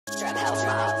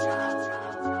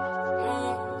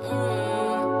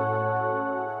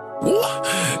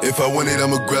If I want it,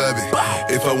 I'ma grab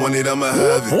it. If I want it, I'ma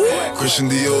have it. Christian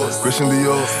Dior,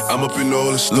 I'm up in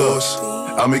all the stores.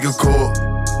 I make a call.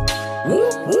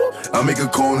 I make a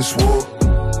call and swore.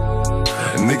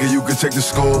 Nigga, you can check the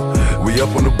score. We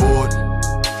up on the board.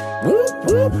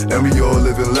 And we all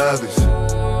living lavish.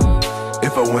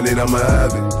 If I want it, I'ma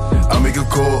have it. I make a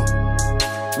call.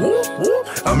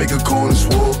 I make a call and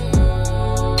swore.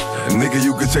 Nigga,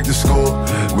 you can check the score.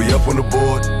 We up on the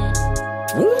board.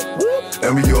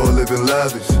 And we all living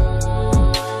lavish.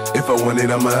 If I want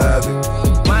it, I'ma have it.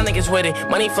 My niggas with it,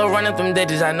 money flow running through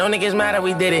digits. I know niggas mad that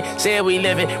we did it, say it, we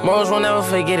live it. Morals won't never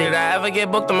forget it. I ever get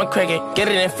booked, I'ma cricket, get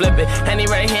it and flip it. Henny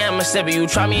right here, I'ma sip it. You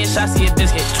try me in shots, see a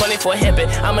biscuit. 24 hip it,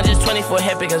 I'ma just 24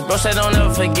 hip it. Cause bro said don't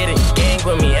ever forget it. Gang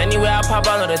with me, anywhere I pop,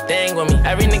 I know the thing with me.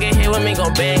 Every nigga here with me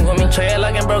gon' bang with me. Tjay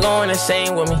like and bro going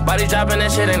insane with me. Body dropping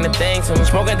that shit ain't the thing to me.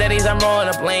 Smoking daddies, I'm rolling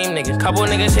up lame niggas. Couple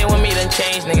niggas here with me, then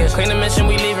change niggas. Clean the mission,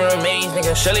 we leaving remains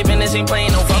nigga. Surely business ain't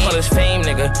playing, no fuck all this fame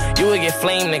nigga. You would get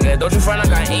flame nigga, don't you front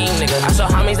like I aim nigga. I saw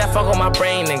homies that fuck with my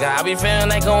brain, nigga. I be feeling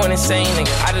like going insane,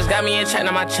 nigga. I just got me in chat,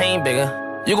 now my chain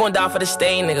bigger. You gon' die for the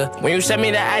stain, nigga. When you sent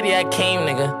me that ID, I came,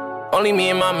 nigga. Only me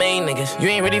and my main niggas. You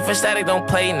ain't ready for static, don't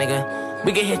play, nigga.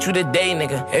 We can hit you today,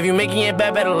 nigga. If you making it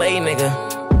bad, better lay,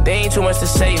 nigga. There ain't too much to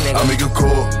say, nigga. I make a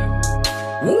call.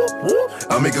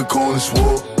 I make a call and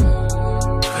swore.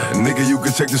 Nigga, you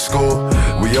can check the score.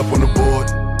 We up on the board.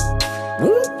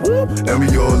 And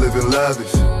we all living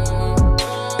lavish.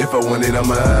 If I want it,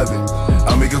 I'ma have it.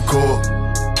 I make a call.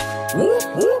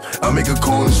 I make a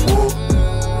call and swore.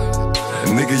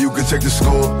 Nigga, you can check the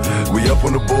score. We up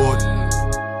on the board.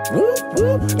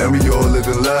 And we all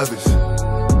living lavish.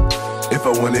 If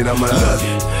I want it, I'ma have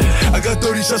it. I got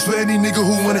 30 shots for any nigga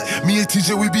who want it. Me and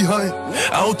Tjay, we be hunting.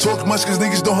 I don't talk much cause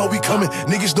niggas know how we coming.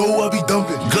 Niggas know I be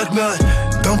dumping. Gut 9,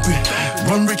 dumping.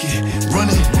 Run Ricky,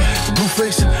 running. Blue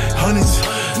face, hundreds.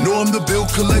 Know I'm the bill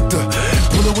collector.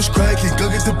 Bullet was cracking,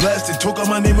 gun get the blasting. Talk out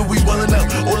my name and we wildin' out.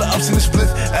 All the ops in the split,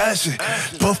 ashin'.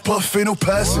 Puff, puff, ain't no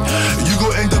passing. You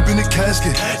gon' end up in a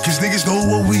casket, cause niggas know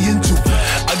what we into.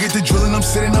 I get the drillin', I'm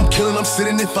sitting, I'm killing, I'm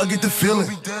sitting if I get the feeling.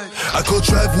 I call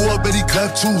Trav War, bet he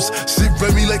clap tools. Sit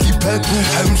Remy like he papoose.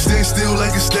 Have him stand still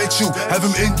like a statue. Have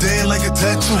him in there like a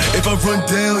tattoo. If I run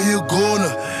down, he'll corner.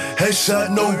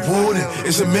 Headshot, no warning.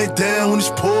 It's a man down when it's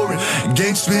pouring.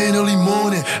 Game spin early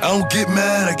morning. I don't get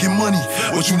mad, I get money.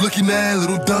 What you looking at,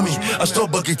 little dummy? I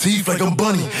start bucking teeth like I'm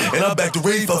Bunny. And I back the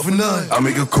rave off for none. I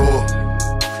make a call.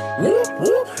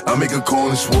 I make a call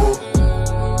and swore.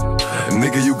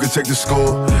 Nigga, you can check the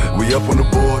score. We up on the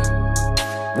board.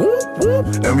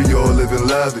 And we all living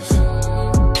lavish.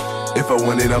 If I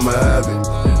want it, I'ma have it.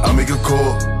 I make a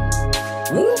call.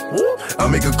 I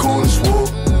make a call and swore.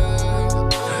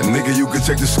 Nigga, you can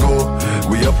check the score.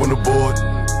 We up on the board.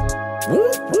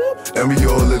 And we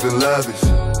all living lavish.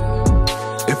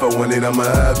 If I want it, I'ma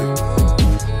have it.